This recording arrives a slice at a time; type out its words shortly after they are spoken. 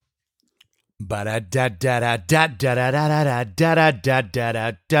Ba da da da da da da da da da da da da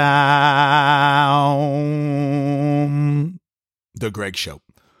da down. The Greg Show.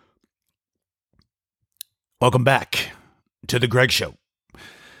 Welcome back to The Greg Show.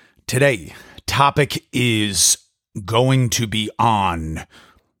 Today, topic is going to be on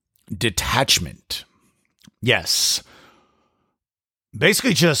detachment. Yes.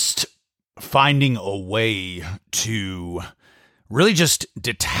 Basically just finding a way to really just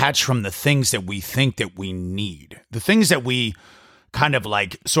detach from the things that we think that we need. The things that we kind of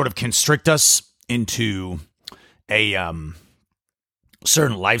like sort of constrict us into a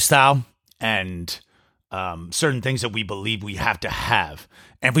certain lifestyle and certain things that we believe we have to have.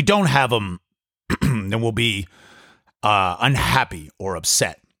 And if we don't have them, then we'll be unhappy or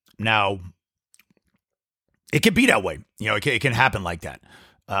upset. Now, it can be that way. You know, it can happen like that.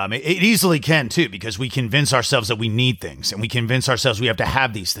 It easily can too, because we convince ourselves that we need things and we convince ourselves we have to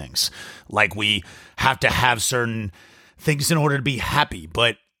have these things. Like we have to have certain things in order to be happy.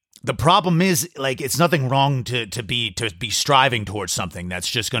 But the problem is, like, it's nothing wrong to be striving towards something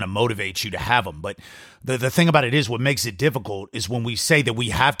that's just going to motivate you to have them. But the thing about it is, what makes it difficult is when we say that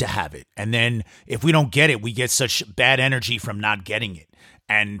we have to have it. And then if we don't get it, we get such bad energy from not getting it.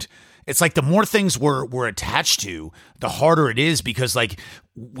 And it's like the more things we're attached to, the harder it is, because like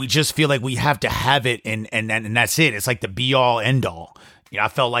we just feel like we have to have it and that's it. It's like the be all end all. You know, I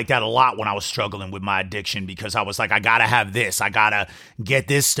felt like that a lot when I was struggling with my addiction, because I was like, I gotta have this, I gotta get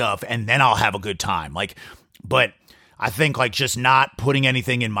this stuff, and then I'll have a good time. Like, but I think like just not putting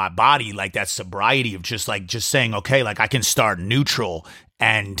anything in my body, like that sobriety of just saying, okay, like I can start neutral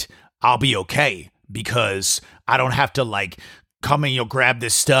and I'll be okay, because I don't have to like come and grab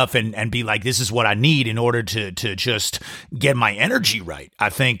this stuff and be like, this is what I need in order to just get my energy right. I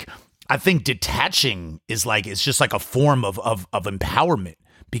think detaching is like, it's just like a form of empowerment,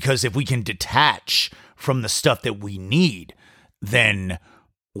 because if we can detach from the stuff that we need, then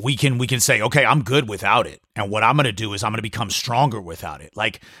we can say, okay, I'm good without it. And what I'm going to do is I'm going to become stronger without it.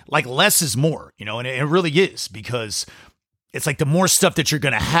 Like less is more, you know, and it really is, because it's like the more stuff that you're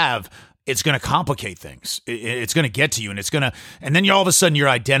going to have, it's going to complicate things. It's going to get to you, and then all of a sudden you're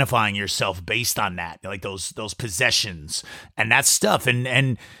identifying yourself based on that, like those possessions and that stuff.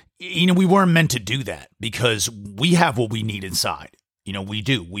 And you know, we weren't meant to do that, because we have what we need inside. You know, we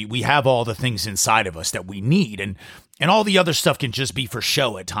do. We have all the things inside of us that we need, and all the other stuff can just be for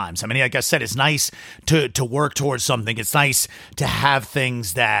show at times. I mean, like I said, it's nice to work towards something. It's nice to have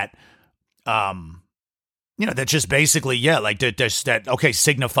things that, you know, that just basically, yeah, like that, okay,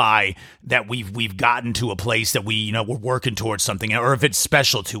 signify that we've gotten to a place that we're working towards something, or if it's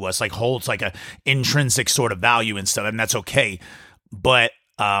special to us, like holds like a intrinsic sort of value and stuff, and that's okay. But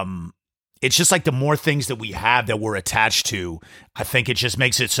it's just like the more things that we have that we're attached to, I think it just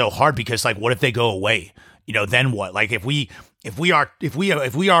makes it so hard, because like, what if they go away? You know, then what? Like if we are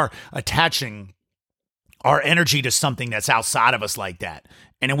attaching our energy to something that's outside of us like that,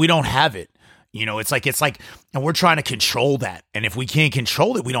 and then we don't have it. You know, it's like, and we're trying to control that. And if we can't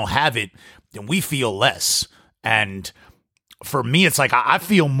control it, we don't have it, then we feel less. And for me, it's like, I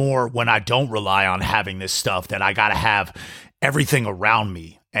feel more when I don't rely on having this stuff, that I got to have everything around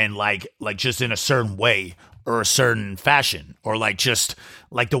me, and like just in a certain way or a certain fashion, or like just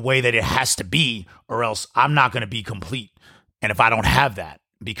like the way that it has to be, or else I'm not going to be complete. And if I don't have that,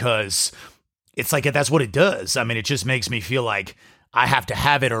 because it's like, that's what it does. I mean, it just makes me feel like I have to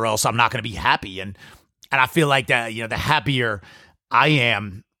have it, or else I'm not going to be happy. And I feel like that, you know, the happier I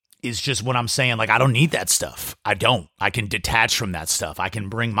am is just when I'm saying, like, I don't need that stuff. I can detach from that stuff. I can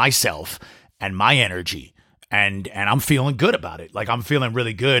bring myself and my energy, and I'm feeling good about it. Like, I'm feeling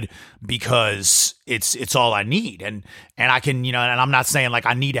really good, because it's all I need. And I can, you know, and I'm not saying like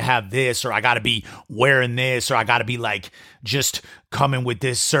I need to have this, or I got to be wearing this, or I got to be like just coming with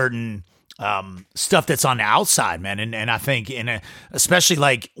this certain stuff that's on the outside, man. And I think especially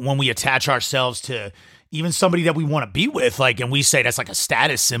like when we attach ourselves to even somebody that we want to be with, like, and we say that's like a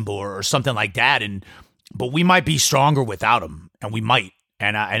status symbol or something like that. But we might be stronger without them, and we might.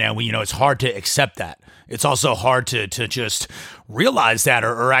 And we, you know, it's hard to accept that. It's also hard to just realize that,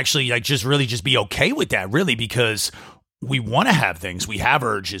 or actually like just really just be okay with that, really, because we want to have things. We have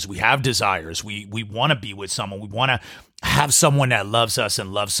urges. We have desires. We want to be with someone. We want to have someone that loves us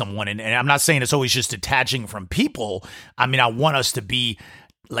and loves someone. And I'm not saying it's always just detaching from people. I mean, I want us to be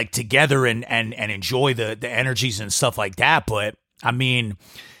like together and enjoy the energies and stuff like that. But I mean,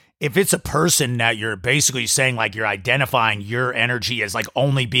 if it's a person that you're basically saying, like, you're identifying your energy as like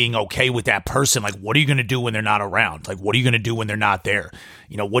only being okay with that person, like, what are you going to do when they're not around? Like, what are you going to do when they're not there?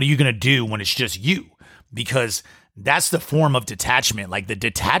 You know, what are you going to do when it's just you? Because that's the form of detachment. Like, the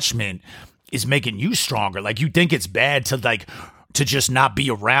detachment is making you stronger. Like, you think it's bad to like to just not be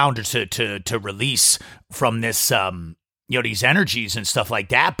around or to release from this these energies and stuff like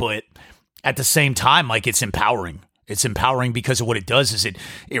that, but at the same time, like, it's empowering. It's empowering because of what it does is it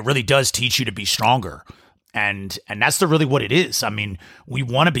really does teach you to be stronger. And that's really what it is. I mean, we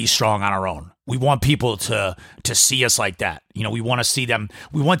want to be strong on our own. We want people to see us like that. You know, we want to see them.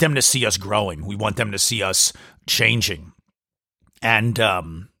 We want them to see us growing. We want them to see us changing and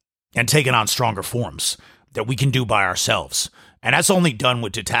taking on stronger forms that we can do by ourselves. And that's only done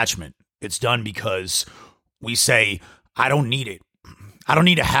with detachment. It's done because we say, I don't need it. I don't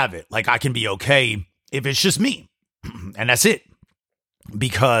need to have it. Like, I can be okay if it's just me. And that's it.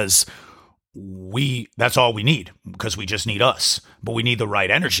 Because that's all we need, because we just need us. But we need the right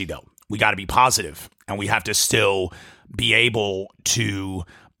energy, though. We got to be positive, and we have to still be able to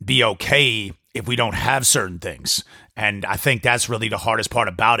be okay if we don't have certain things. And I think that's really the hardest part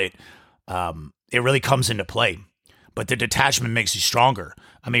about it. It really comes into play. But the detachment makes you stronger.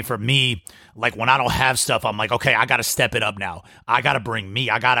 I mean, for me, like, when I don't have stuff, I'm like, okay, I got to step it up now. I got to bring me.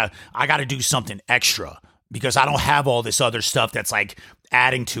 I got to do something extra, because I don't have all this other stuff that's like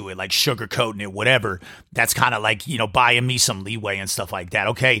adding to it, like sugarcoating it, whatever. That's kind of like, buying me some leeway and stuff like that.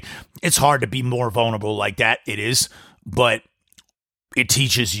 Okay, it's hard to be more vulnerable like that. It is, but it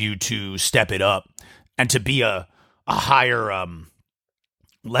teaches you to step it up and to be a higher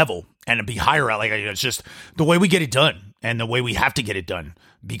level and to be higher out. Like, it's just the way we get it done and the way we have to get it done,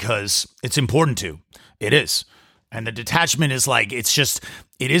 because it's important to. It is. And the detachment is like, it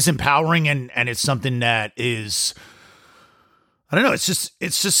is empowering, and it's something that is, I don't know, it's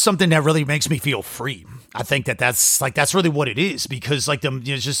just something that really makes me feel free. I think that's really what it is, because like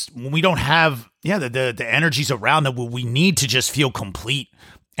just when we don't have the energies around that we need to just feel complete,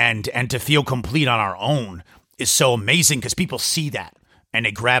 and to feel complete on our own is so amazing, because people see that and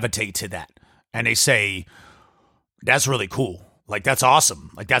they gravitate to that and they say, that's really cool. Like, that's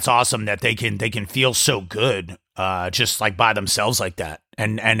awesome. Like, that's awesome that they can feel so good just like by themselves like that,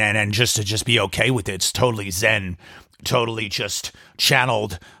 and just to just be okay with it. It's totally zen, totally just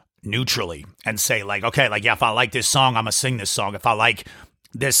channeled neutrally, and say like, okay, like, yeah, if I like this song, I'm gonna sing this song. If I like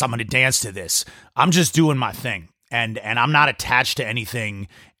this, I'm gonna dance to this. I'm just doing my thing, and I'm not attached to anything,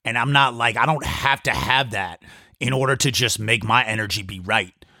 and I'm not like, I don't have to have that in order to just make my energy be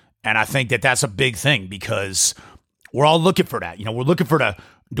right. And I think that that's a big thing, because we're all looking for that. We're looking for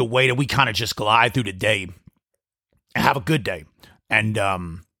the way that we kind of just glide through the day and have a good day, and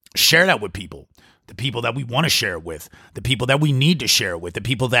share that with people. The people that we want to share it with, the people that we need to share it with, the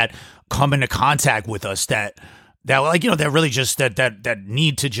people that come into contact with us that like, that really just that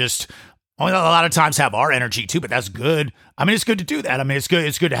need to just a lot of times have our energy too. But that's good. I mean, it's good to do that. I mean, it's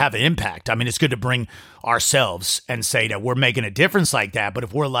good to have an impact. I mean, it's good to bring ourselves and say that we're making a difference like that. But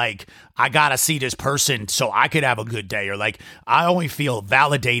if we're like, I gotta see this person so I could have a good day, or like, I only feel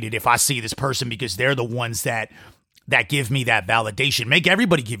validated if I see this person because they're the ones that give me that validation. Make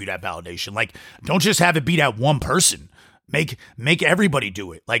everybody give you that validation. Like, don't just have it be that one person. Make everybody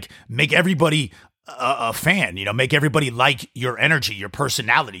do it. Like, make everybody a fan, make everybody like your energy, your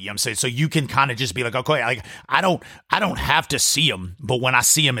personality. You know what I'm saying? So you can kind of just be like, okay, like, I don't have to see them, but when I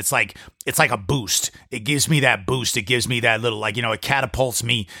see them, it's like a boost. It gives me that boost. It gives me that little, like, it catapults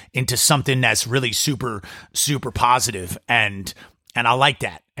me into something that's really super, super positive. And I like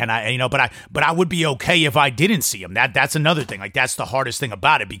that. And but I would be okay if I didn't see him. That's another thing. Like, that's the hardest thing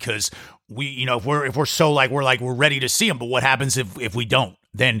about it, because we, if we're so like, we're ready to see him, but what happens if we don't?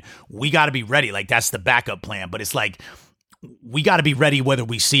 Then we got to be ready. Like, that's the backup plan. But it's like, we got to be ready whether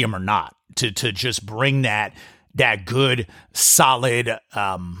we see him or not, to just bring that good, solid,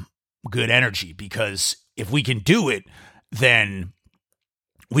 good energy. Because if we can do it, then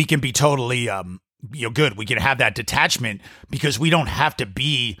we can be totally, good. We can have that detachment, because we don't have to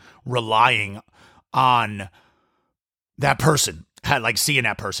be relying on that person, like seeing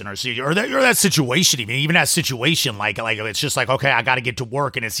that person or that situation, even that situation. Like it's just like, okay, I got to get to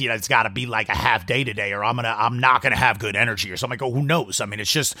work, and it's got to be like a half day today, or I'm not gonna have good energy or something. Like, oh, who knows? I mean,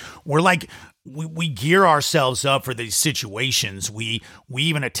 it's just, we're like, we gear ourselves up for these situations. We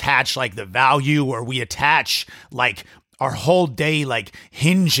even attach like the value, or we attach like our whole day, like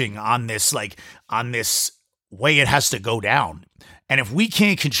hinging on this way it has to go down. And if we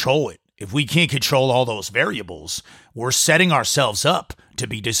can't control it, if we can't control all those variables, we're setting ourselves up to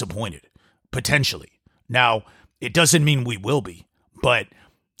be disappointed, potentially. Now, it doesn't mean we will be, but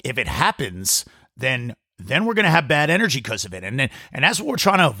if it happens, then we're going to have bad energy because of it. And that's what we're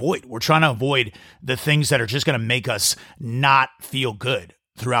trying to avoid. We're trying to avoid the things that are just going to make us not feel good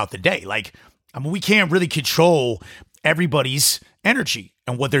throughout the day. Like, I mean, we can't really control everybody's energy.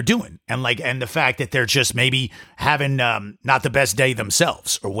 and what they're doing, and the fact that they're just maybe having not the best day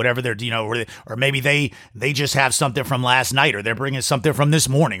themselves, or whatever they're, or maybe they just have something from last night, or they're bringing something from this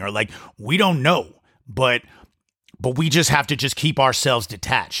morning, or we don't know, but we just have to just keep ourselves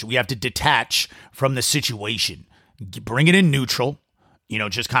detached. We have to detach from the situation, bring it in neutral,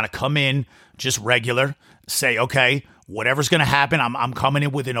 just kind of come in just regular, say, okay, whatever's going to happen, I'm coming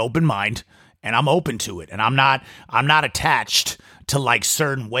in with an open mind, and I'm open to it, and I'm not attached to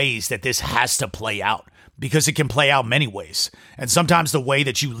certain ways that this has to play out, because it can play out many ways. And sometimes the way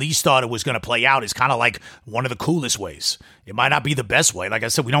that you least thought it was going to play out is kind of one of the coolest ways. It might not be the best way. Like I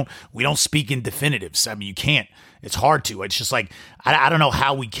said, we don't speak in definitives. I mean, you can't. It's hard to. It's just I don't know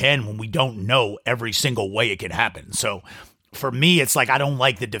how we can when we don't know every single way it can happen. So for me, it's I don't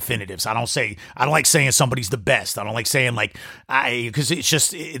like the definitives. I don't like saying somebody's the best. I don't like saying because it's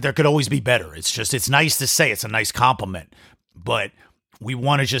just, there could always be better. It's nice to say, it's a nice compliment, but we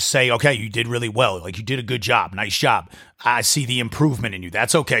want to just say, okay, you did really well. You did a good job. Nice job. I see the improvement in you.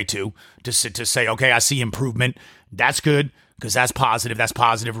 That's okay too. To say, okay, I see improvement. That's good, because that's positive. That's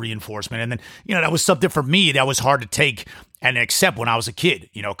positive reinforcement. And then, that was something for me that was hard to take and accept when I was a kid,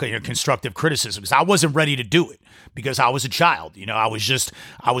 constructive criticism, because I wasn't ready to do it, because I was a child. I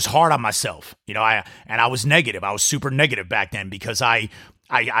was hard on myself, and I was negative. I was super negative back then, because I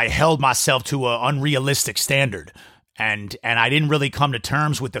held myself to an unrealistic standard. And I didn't really come to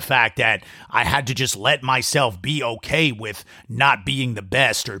terms with the fact that I had to just let myself be okay with not being the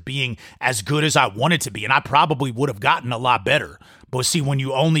best or being as good as I wanted to be. And I probably would have gotten a lot better. But see, when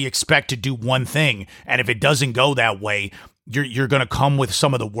you only expect to do one thing, and if it doesn't go that way, you're going to come with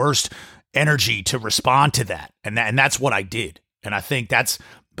some of the worst energy to respond to that. And that's what I did. And I think that's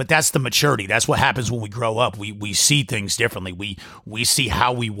the maturity. That's what happens when we grow up. We see things differently. We see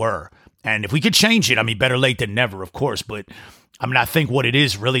how we were. And if we could change it, better late than never, of course. But I think what it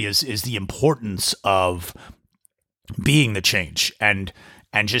is really is the importance of being the change and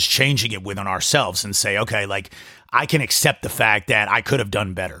just changing it within ourselves and say, okay, I can accept the fact that I could have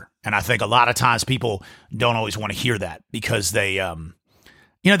done better. And I think a lot of times people don't always want to hear that, because they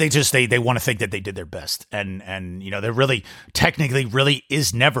they want to think that they did their best. And there really technically really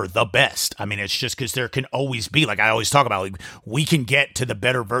is never the best. It's just because there can always be, I always talk about, we can get to the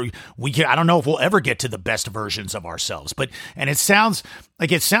better version. I don't know if we'll ever get to the best versions of ourselves, and it sounds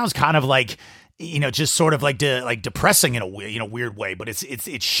kind of just sort of depressing in a weird way, but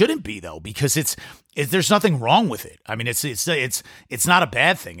it shouldn't be, though, because there's nothing wrong with it. It's not a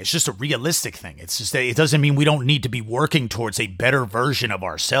bad thing. It's just a realistic thing. It's just, it doesn't mean we don't need to be working towards a better version of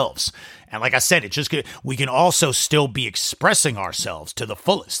ourselves. And like I said, we can also still be expressing ourselves to the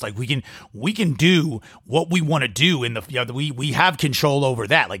fullest. We can do what we want to do we have control over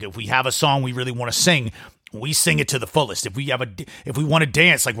that. If we have a song we really want to sing, we sing it to the fullest. If we want to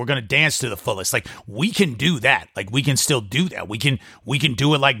dance, we're going to dance to the fullest. We can do that. We can still do that. We can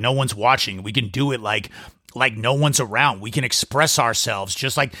do it like no one's watching. We can do it like no one's around. We can express ourselves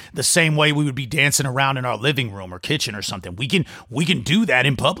just like the same way we would be dancing around in our living room or kitchen or something. We can do that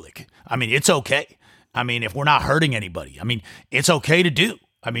in public. It's okay. If we're not hurting anybody, it's okay to do.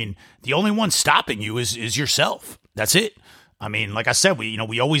 The only one stopping you is yourself. That's it. Like I said,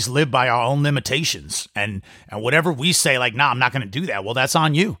 we always live by our own limitations, and whatever we say, nah, I'm not going to do that. Well, that's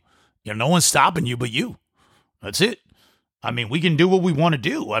on you. No one's stopping you but you. That's it. We can do what we want to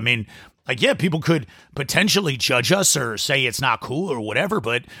do. Yeah, people could potentially judge us or say it's not cool or whatever,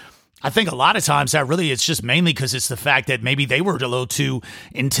 but I think a lot of times that really, it's just mainly because it's the fact that maybe they were a little too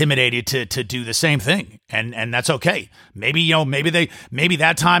intimidated to do the same thing. And that's okay. Maybe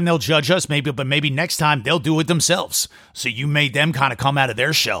that time they'll judge us, but maybe next time they'll do it themselves. So you made them kind of come out of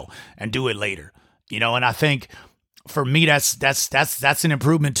their shell and do it later, and I think for me, that's an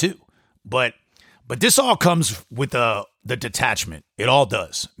improvement too. But this all comes with the detachment. It all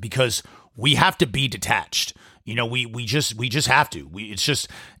does, because we have to be detached. We just have to.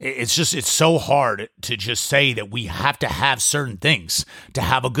 It's so hard to just say that we have to have certain things to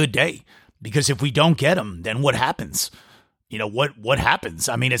have a good day, because if we don't get them, then what happens? What happens?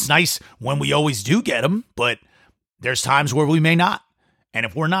 It's nice when we always do get them, but there's times where we may not. And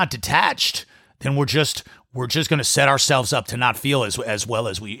if we're not detached, then we're just going to set ourselves up to not feel as well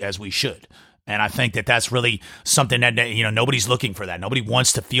as we should. And I think that's really something that, nobody's looking for that. Nobody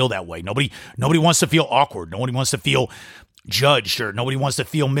wants to feel that way. Nobody wants to feel awkward. Nobody wants to feel judged, or nobody wants to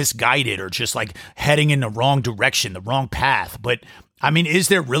feel misguided, or just heading in the wrong direction, the wrong path. But is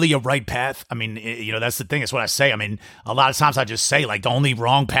there really a right path? That's the thing. That's what I say. A lot of times I just say the only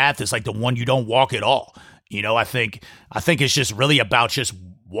wrong path is the one you don't walk at all. I think it's just really about just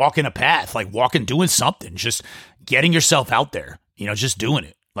walking a path, doing something, just getting yourself out there. just doing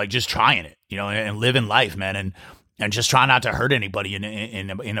it, like just trying it, and living life, man. And just try not to hurt anybody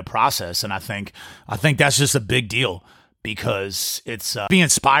in the process. And I think that's just a big deal, because it's be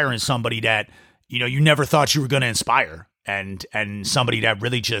inspiring somebody that, you never thought you were going to inspire, and somebody that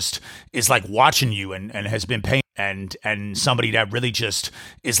really just is like watching you and has been paying, and somebody that really just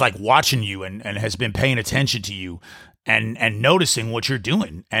is like watching you and has been paying attention to you and noticing what you're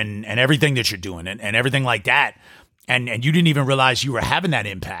doing and everything that you're doing and everything like that. And you didn't even realize you were having that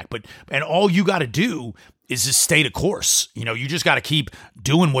impact, and all you got to do is just stay the course. You just got to keep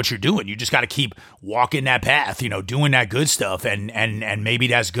doing what you're doing. You just got to keep walking that path, doing that good stuff. And maybe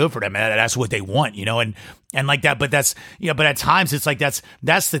that's good for them. That's what they want, and like that. But that's, but at times it's like, that's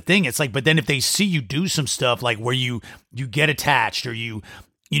the thing. It's like, but then if they see you do some stuff like where you get attached, or you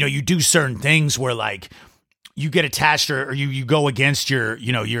do certain things where like, you get attached, or you go against your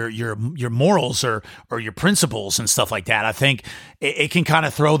morals or your principles and stuff like that. I think it can kind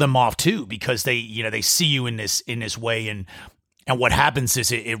of throw them off too, because they see you in this way, and what happens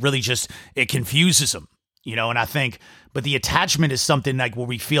is it really just, it confuses them, and I think, but the attachment is something like where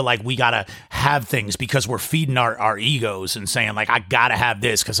we feel like we gotta have things because we're feeding our egos and saying like, I gotta have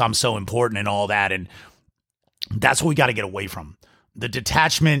this because I'm so important and all that, and that's what we got to get away from. The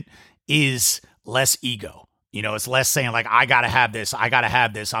detachment is less ego. It's less saying like, I gotta have this,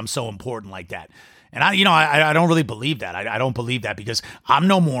 I'm so important like that. And I don't really believe that. I don't believe that, because I'm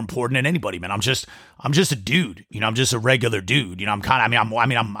no more important than anybody, man. I'm just a dude. I'm just a regular dude. I'm kind of,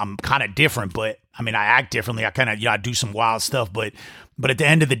 I'm kind of different, but I act differently. I kind of, I do some wild stuff, but at the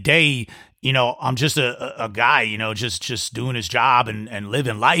end of the day, I'm just a guy, just doing his job and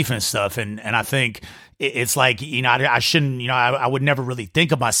living life and stuff. And I think it's like, I shouldn't, I would never really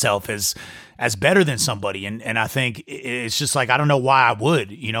think of myself as better than somebody. And I think it's just like, I don't know why I would,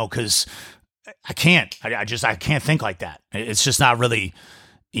 because I can't, I can't think like that. It's just not really,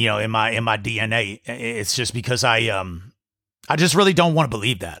 in my DNA. It's just because I just really don't want to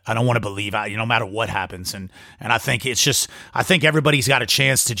believe that. I don't want to believe, no matter what happens. And I think it's just, I think everybody's got a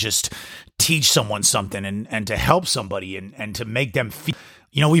chance to just teach someone something and to help somebody and to make them feel,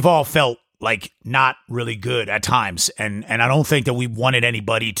 we've all felt like not really good at times. And I don't think that we wanted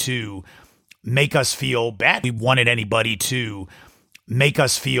anybody to make us feel bad. We wanted anybody to make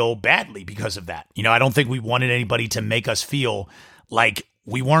us feel badly because of that. I don't think we wanted anybody to make us feel like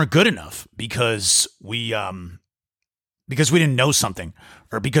we weren't good enough because we didn't know something,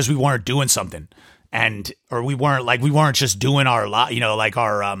 or because we weren't doing something, or we weren't just doing our lot, like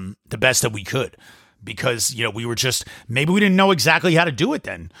our the best that we could, because we were just, maybe we didn't know exactly how to do it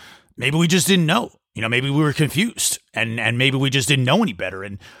then. Maybe we just didn't know. Maybe we were confused, and maybe we just didn't know any better,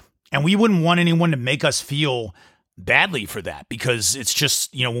 and we wouldn't want anyone to make us feel badly for that, because it's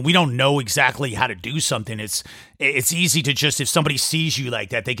just, when we don't know exactly how to do something, it's easy to just, if somebody sees you like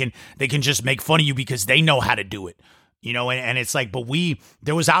that, they can just make fun of you because they know how to do it. And it's like, but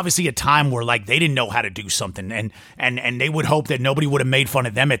there was obviously a time where like they didn't know how to do something, and they would hope that nobody would have made fun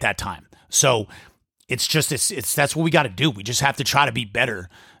of them at that time. So it's just, that's what we got to do. We just have to try to be better,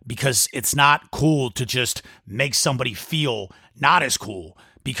 because it's not cool to just make somebody feel not as cool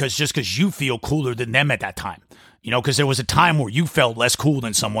because you feel cooler than them at that time. Because there was a time where you felt less cool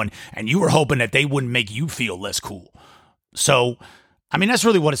than someone, and you were hoping that they wouldn't make you feel less cool. So, that's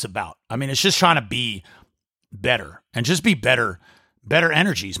really what it's about. It's just trying to be better, and just be better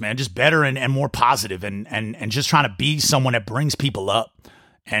energies, man. Just better and more positive, and just trying to be someone that brings people up.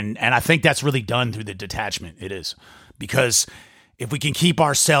 And I think that's really done through the detachment. It is, because if we can keep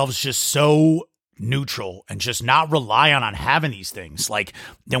ourselves just so neutral and just not rely on having these things, like,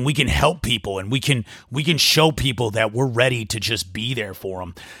 then we can help people, and we can show people that we're ready to just be there for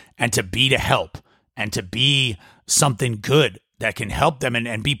them, and to be to help, and to be something good that can help them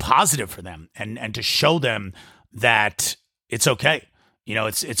and be positive for them, and to show them that it's okay.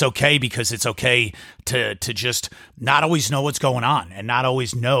 It's okay, because it's okay to just not always know what's going on, and not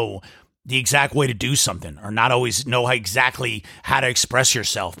always know the exact way to do something, or not always know exactly how to express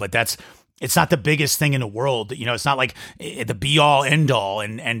yourself. But it's not the biggest thing in the world. It's not like the be all end all,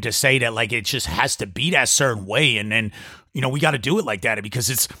 and to say that like it just has to be that certain way. And then, we got to do it like that,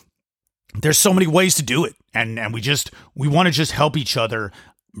 because there's so many ways to do it. And we want to just help each other,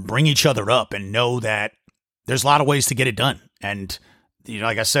 bring each other up, and know that there's a lot of ways to get it done. And,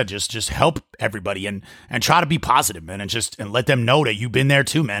 like I said, just help everybody and try to be positive, man, and let them know that you've been there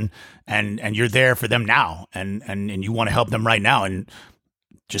too, man. And you're there for them now, and you want to help them right now, and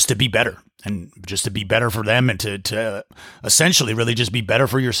just to be better, and just to be better for them, and to essentially really just be better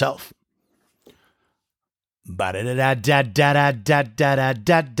for yourself. The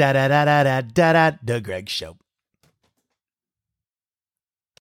Greg Show.